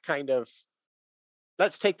that kind of,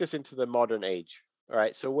 let's take this into the modern age. All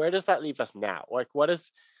right. So where does that leave us now? Like, what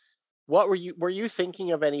were you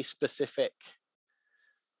thinking of any specific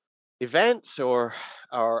events or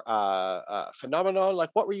phenomenon?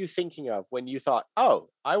 Like, what were you thinking of when you thought, oh,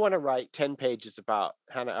 I want to write 10 pages about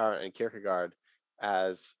Hannah Arendt and Kierkegaard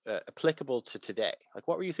as applicable to today? Like,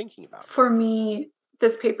 what were you thinking about? For me,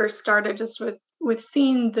 this paper started just with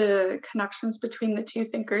seeing the connections between the two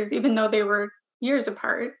thinkers, even though they were years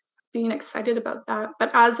apart, being excited about that.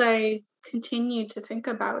 But as I continued to think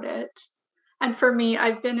about it, and for me,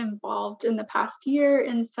 I've been involved in the past year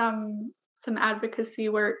in some advocacy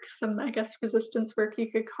work, some, I guess, resistance work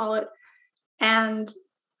you could call it. And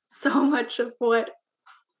so much of what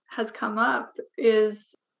has come up is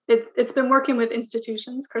it's been working with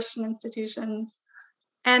institutions, Christian institutions,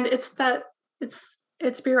 and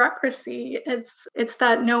it's bureaucracy. It's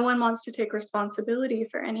that no one wants to take responsibility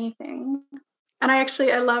for anything. And I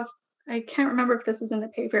love I can't remember if this was in the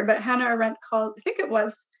paper, but Hannah Arendt called, I think it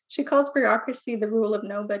was, she calls bureaucracy the rule of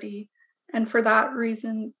nobody. And for that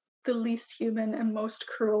reason, the least human and most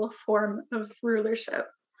cruel form of rulership.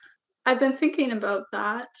 I've been thinking about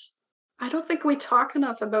that. I don't think we talk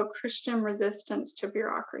enough about Christian resistance to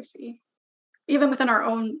bureaucracy, even within our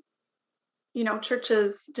own,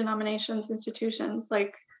 churches, denominations, institutions.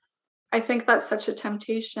 Like, I think that's such a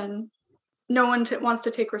temptation. No one wants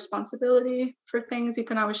to take responsibility for things. You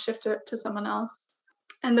can always shift it to someone else.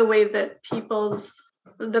 And the way that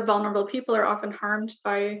the vulnerable people are often harmed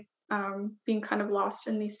by being kind of lost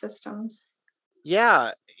in these systems.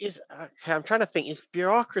 Yeah, I'm trying to think, is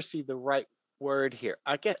bureaucracy the right word here?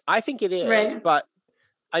 I think it is, Right. But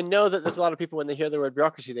I know that there's a lot of people when they hear the word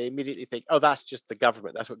bureaucracy, they immediately think, oh, that's just the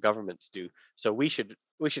government. That's what governments do. So we should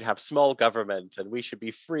have small government and we should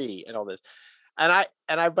be free and all this. But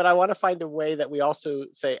I want to find a way that we also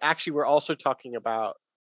say, actually, we're also talking about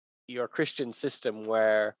your Christian system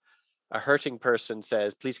where a hurting person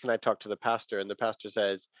says, please, can I talk to the pastor? And the pastor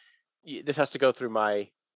says, this has to go through my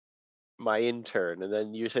intern, and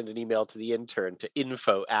then you send an email to the intern to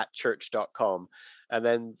info@church.com, and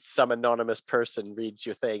then some anonymous person reads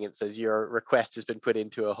your thing and says your request has been put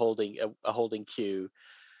into a holding queue.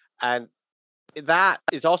 And that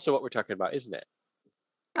is also what we're talking about, isn't it?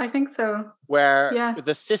 I think so. Where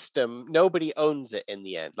the system, nobody owns it in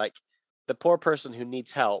the end. Like, the poor person who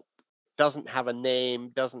needs help doesn't have a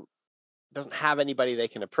name, doesn't have anybody they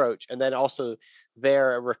can approach, and then also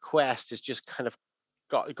their request is just kind of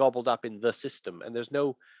got gobbled up in the system, and there's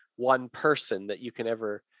no one person that you can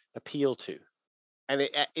ever appeal to. And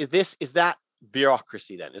is that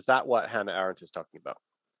bureaucracy then? Is that what Hannah Arendt is talking about?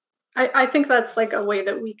 I think that's like a way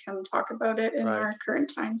that we can talk about it in our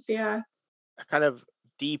current times. Yeah. A kind of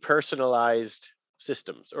depersonalized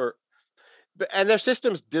systems, and they're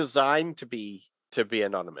systems designed to be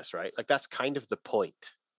anonymous, right? Like, that's kind of the point.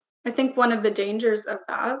 I think one of the dangers of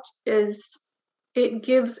that is it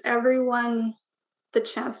gives everyone the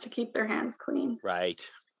chance to keep their hands clean. Right.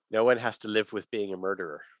 No one has to live with being a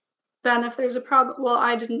murderer. Then if there's a problem, well,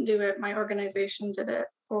 I didn't do it, my organization did it,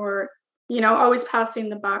 or, always passing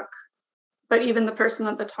the buck. But even the person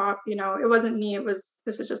at the top, it wasn't me,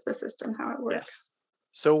 this is just the system, how it works. Yes.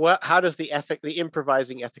 So how does the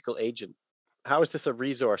improvising ethical agent, how is this a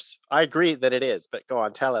resource? I agree that it is, but go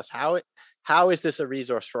on, tell us how is this a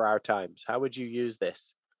resource for our times? How would you use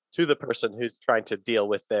this to the person who's trying to deal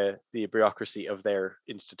with the bureaucracy of their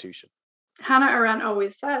institution? Hannah Arendt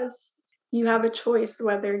always says you have a choice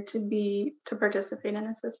whether to participate in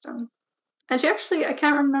a system. And she actually, I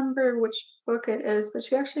can't remember which book it is, but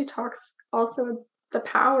she actually talks also the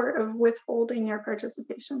power of withholding your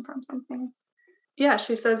participation from something. Yeah,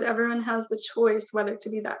 she says everyone has the choice whether to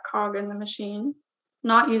be that cog in the machine,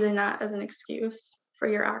 not using that as an excuse for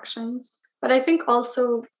your actions. But I think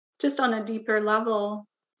also, just on a deeper level,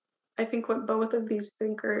 I think what both of these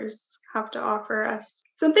thinkers have to offer us.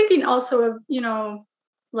 So I'm thinking also of,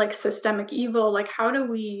 like systemic evil, like how do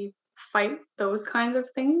we fight those kinds of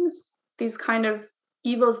things, these kind of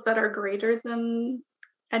evils that are greater than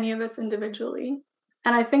any of us individually.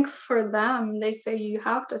 And I think for them, they say you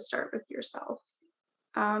have to start with yourself.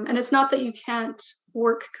 And it's not that you can't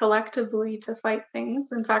work collectively to fight things.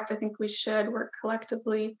 In fact, I think we should work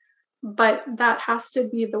collectively, but that has to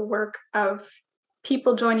be the work of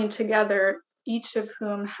people joining together, each of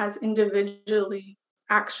whom has individually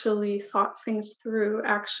actually thought things through,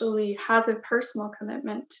 actually has a personal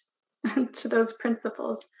commitment to those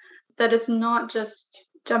principles, that it's not just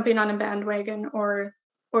jumping on a bandwagon or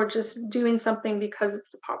just doing something because it's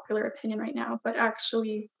the popular opinion right now, but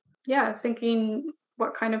actually, thinking,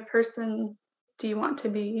 what kind of person do you want to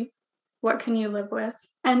be? What can you live with?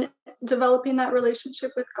 And developing that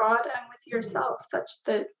relationship with God and with yourself such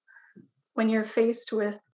that when you're faced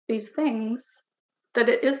with these things, that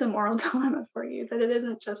it is a moral dilemma for you, that it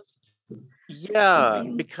isn't just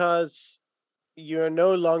something. Because you're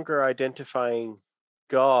no longer identifying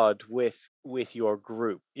God with your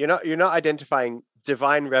group. You're not identifying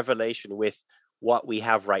divine revelation with what we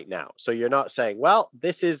have right now. So you're not saying, well,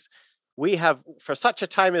 we have, for such a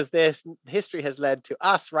time as this, history has led to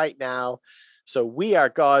us right now. So we are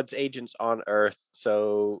God's agents on earth.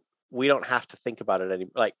 So we don't have to think about it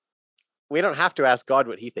anymore. Like, we don't have to ask God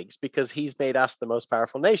what he thinks because he's made us the most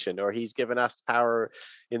powerful nation, or he's given us power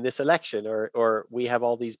in this election, or we have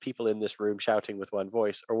all these people in this room shouting with one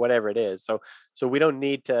voice, or whatever it is. So we don't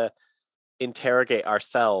need to interrogate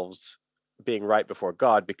ourselves being right before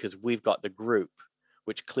God because we've got the group,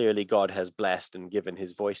 which clearly God has blessed and given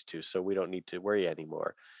his voice to. So we don't need to worry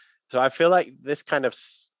anymore. So I feel like this kind of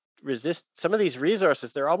some of these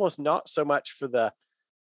resources, they're almost not so much for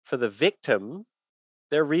for the victim,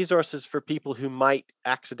 they're resources for people who might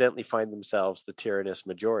accidentally find themselves the tyrannous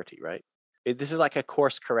majority, right? This is like a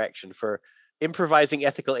course correction for improvising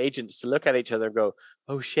ethical agents to look at each other and go,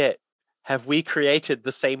 oh shit, have we created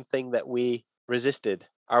the same thing that we resisted?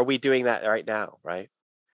 Are we doing that right now, right?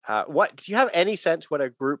 What do you have any sense what a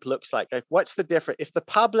group looks like? Like, what's the difference if the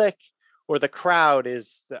public or the crowd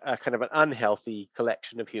is a kind of an unhealthy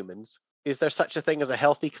collection of humans? Is there such a thing as a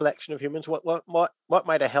healthy collection of humans? What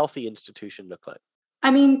might a healthy institution look like?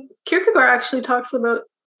 I mean, Kierkegaard actually talks about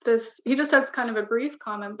this. He just has kind of a brief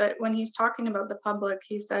comment, but when he's talking about the public,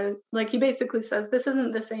 he says, like, he basically says, this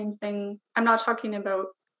isn't the same thing. I'm not talking about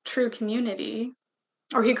true community,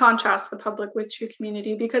 or he contrasts the public with true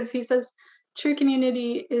community, because he says true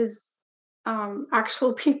community is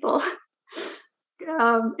actual people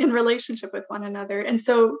in relationship with one another. And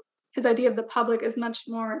so his idea of the public is much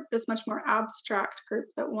more abstract group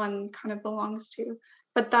that one kind of belongs to.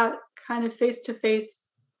 But that kind of face-to-face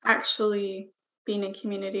actually being in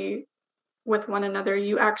community with one another,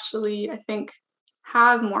 you actually, I think,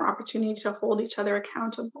 have more opportunity to hold each other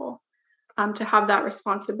accountable, to have that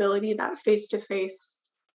responsibility, that face-to-face,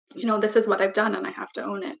 this is what I've done and I have to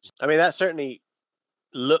own it. I mean, that certainly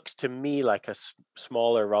looks to me like a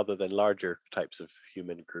smaller rather than larger types of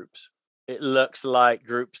human groups. It looks like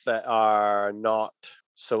groups that are not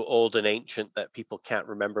so old and ancient that people can't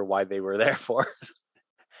remember why they were there for.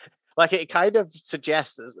 Like, it kind of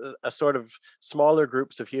suggests a sort of smaller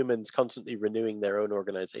groups of humans constantly renewing their own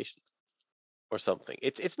organizations or something.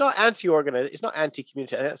 It's not anti-organized, it's not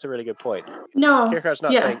anti-community. I think that's a really good point. No, Kierkegaard's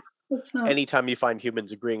not saying it's not. Anytime you find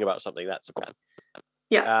humans agreeing about something, that's a bad.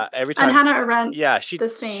 Yeah. Every time. And Hannah Arendt, the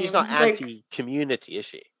same. She's not anti-community, is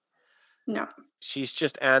she? No. She's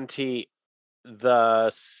just anti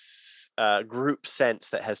the group sense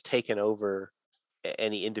that has taken over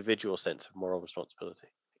any individual sense of moral responsibility.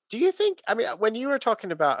 Do you think, I mean, when you were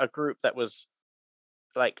talking about a group that was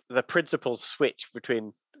like the principles switch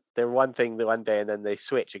between they're one thing the one day and then they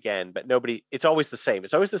switch again, but nobody, it's always the same.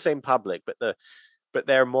 It's always the same public, but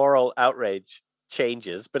their moral outrage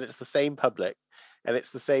changes, but it's the same public and it's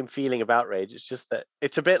the same feeling of outrage. It's just that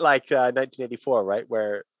it's a bit like 1984, right?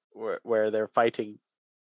 Where they're fighting,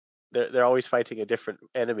 they're always fighting a different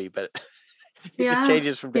enemy, but it just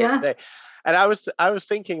changes from day to day. And I was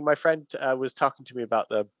thinking, my friend was talking to me about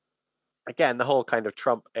the whole kind of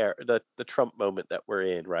Trump era, the Trump moment that we're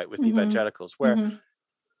in, right, with evangelicals, where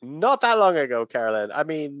not that long ago, Carolyn, I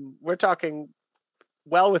mean, we're talking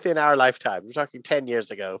well within our lifetime. We're talking 10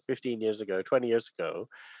 years ago, 15 years ago, 20 years ago.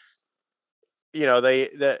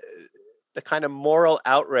 The kind of moral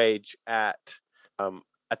outrage at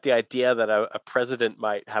the idea that a president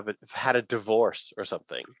might have had a divorce or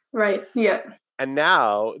something. Right. Yeah. And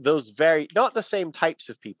now those not the same types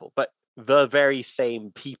of people, but the very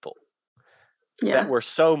same people that were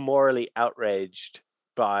so morally outraged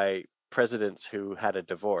by presidents who had a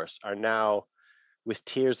divorce are now, with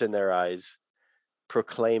tears in their eyes,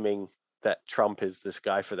 proclaiming that Trump is this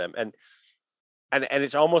guy for them. And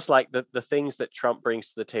it's almost like the things that Trump brings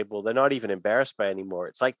to the table, they're not even embarrassed by anymore.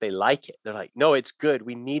 It's like they like it. They're like, no, it's good.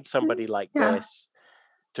 We need somebody like this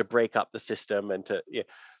to break up the system and to,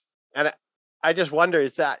 and I just wonder,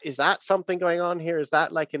 is that something going on here? Is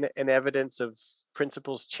that like an evidence of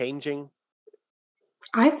principles changing?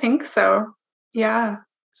 I think so. Yeah.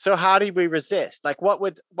 So how do we resist? Like, what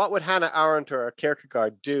would Hannah Arendt or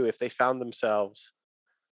Kierkegaard do if they found themselves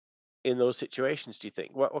in those situations, do you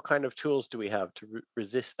think? What kind of tools do we have to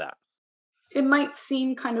resist that? It might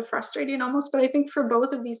seem kind of frustrating almost, but I think for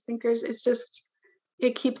both of these thinkers,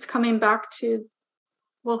 it keeps coming back to,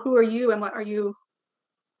 well, who are you and what are you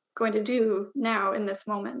going to do now in this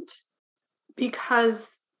moment? Because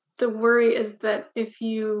the worry is that if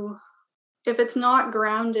it's not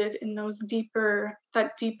grounded in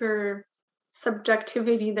that deeper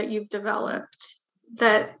subjectivity that you've developed,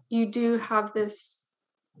 that you do have this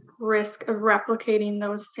risk of replicating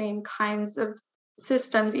those same kinds of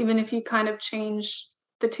systems. Even if you kind of change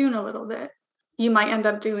the tune a little bit, you might end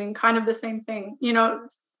up doing kind of the same thing.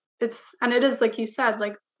 It is like you said,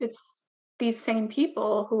 like it's these same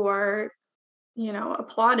people who are,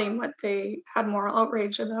 applauding what they had moral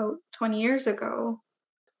outrage about 20 years ago.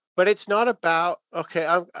 But it's not about,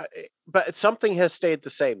 but something has stayed the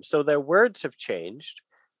same. So their words have changed,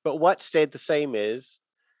 but what stayed the same is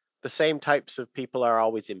the same types of people are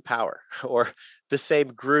always in power, or the same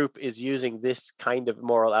group is using this kind of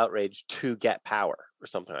moral outrage to get power or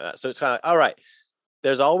something like that. So it's kind of like, all right,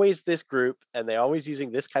 there's always this group and they're always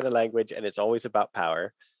using this kind of language and it's always about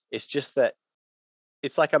power. It's just that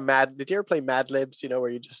it's like did you ever play Mad Libs, where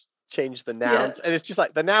you just change the nouns. And it's just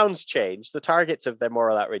like the nouns change, the targets of their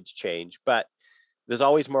moral outrage change, but there's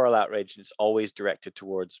always moral outrage, and it's always directed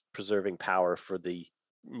towards preserving power for the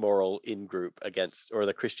moral in-group against, or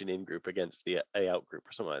the Christian in-group against the out-group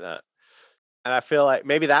or something like that. And I feel like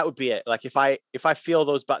maybe that would be it. Like if I feel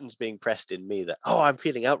those buttons being pressed in me that, oh, I'm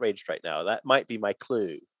feeling outraged right now, that might be my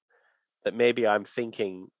clue that maybe I'm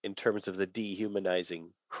thinking in terms of the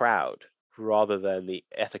dehumanizing crowd rather than the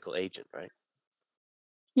ethical agent, right?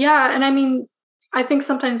 Yeah, and I mean, I think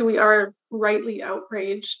sometimes we are rightly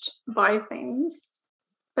outraged by things.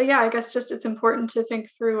 But yeah, I guess just it's important to think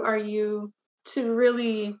through, are you to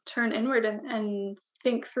really turn inward and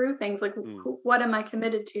think through things like, what am I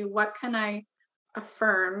committed to? What can I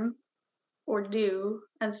affirm or do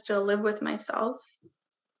and still live with myself?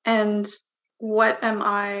 And what am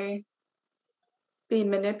I being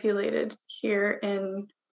manipulated here in,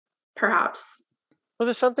 perhaps? Well,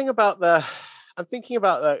 there's something about I'm thinking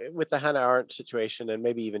about with the Hannah Arendt situation, and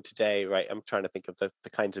maybe even today, right? I'm trying to think of the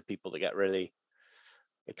kinds of people that get really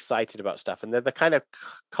excited about stuff, and they're the kind of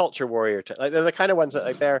culture warrior like they're the kind of ones that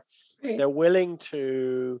like they're willing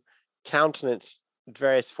to countenance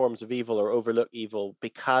various forms of evil or overlook evil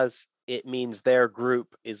because it means their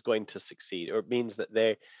group is going to succeed, or it means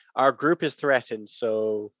that our group is threatened,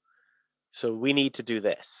 so we need to do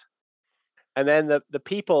this. And then the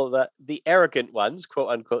people, the arrogant ones, quote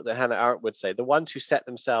unquote, that Hannah Arendt would say, the ones who set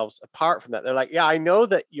themselves apart from that, they're like, yeah, I know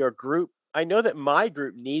that my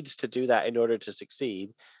group needs to do that in order to succeed,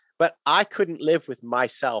 but I couldn't live with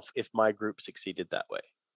myself if my group succeeded that way.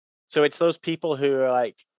 So it's those people who are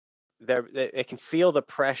like, they can feel the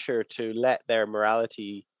pressure to let their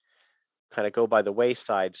morality kind of go by the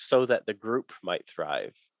wayside so that the group might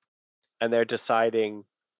thrive. And they're deciding,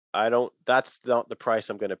 that's not the price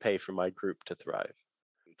I'm going to pay for my group to thrive.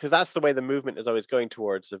 Because that's the way the movement is always going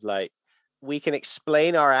towards, of like, we can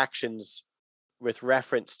explain our actions with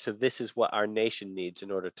reference to this is what our nation needs in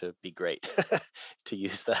order to be great, to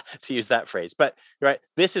use that phrase. But right,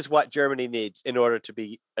 this is what Germany needs in order to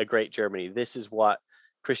be a great Germany. This is what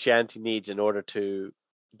Christianity needs in order to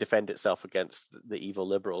defend itself against the evil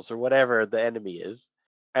liberals or whatever the enemy is.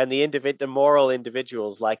 And the moral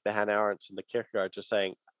individuals like the Hannah Arendts and the Kierkegaards are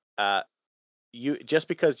saying, you just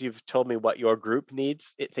because you've told me what your group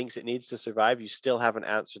thinks it needs to survive, you still haven't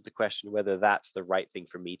answered the question whether that's the right thing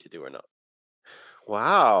for me to do or not.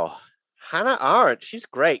 Wow, Hannah Arendt, she's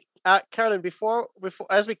great. Carolyn, before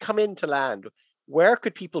as we come into land, where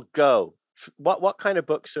could people go? What kind of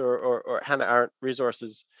books or Hannah Arendt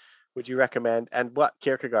resources would you recommend, and what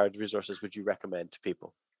Kierkegaard resources would you recommend to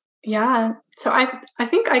people? Yeah, so I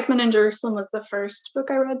think Eichmann in Jerusalem was the first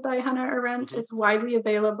book I read by Hannah Arendt. Mm-hmm. It's widely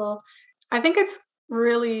available. I think it's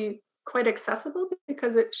really quite accessible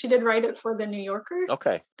because she did write it for the New Yorker.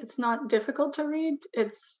 Okay. It's not difficult to read.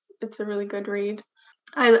 It's a really good read.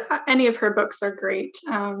 Any of her books are great.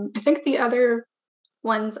 I think the other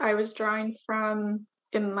ones I was drawing from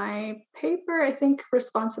in my paper, I think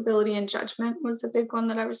Responsibility and Judgment was a big one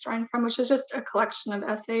that I was drawing from, which is just a collection of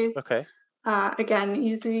essays. Okay. Again,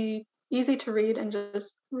 easy to read and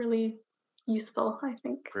just really useful, I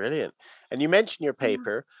think. Brilliant. And you mentioned your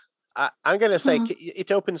paper. I'm going to say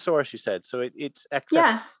it's open source, you said, so it's accessible.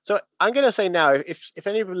 Yeah. So I'm going to say now, if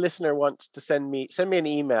any listener wants to send me an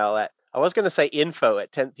email at, I was going to say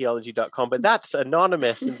info@10ththeology.com, but that's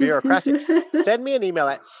anonymous and bureaucratic. Send me an email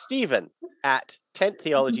at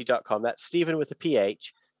Stephen@10ththeology.com. That's Stephen with a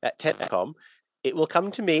PH at 10.com. It will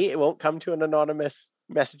come to me. It won't come to an anonymous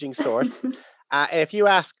messaging source. And if you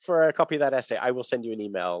ask for a copy of that essay, I will send you an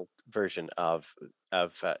email version of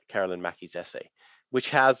Carolyn Mackey's essay, which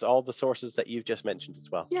has all the sources that you've just mentioned as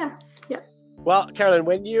well. Yeah. Well, Carolyn,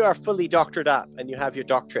 when you are fully doctored up and you have your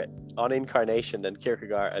doctorate on incarnation and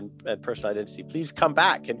Kierkegaard and personal identity, please come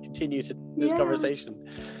back and continue this conversation.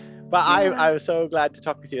 But I was so glad to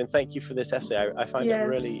talk with you, and thank you for this essay. I find it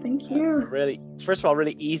really, thank you. Really, first of all,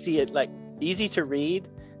 really easy to read,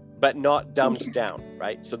 but not dumbed down,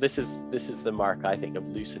 right? So this is the mark, I think, of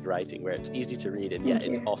lucid writing, where it's easy to read and yet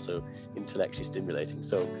it's also intellectually stimulating.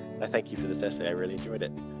 So I thank you for this essay. I really enjoyed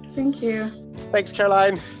it. Thank you. Thanks,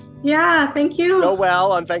 Caroline. Yeah, thank you. Go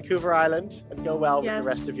well on Vancouver Island, and go well with the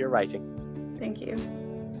rest of your writing. Thank you.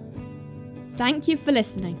 Thank you for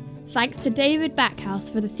listening. Thanks to David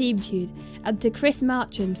Backhouse for the theme tune, and to Chris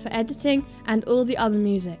Marchand for editing and all the other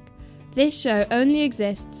music. This show only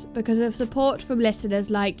exists because of support from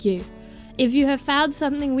listeners like you. If you have found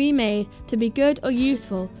something we made to be good or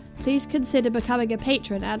useful, please consider becoming a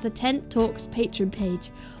patron at the 10 Talks Patreon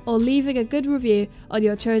page, or leaving a good review on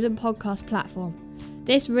your chosen podcast platform.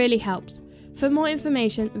 This really helps. For more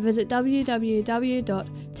information, visit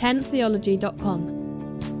www.10theology.com.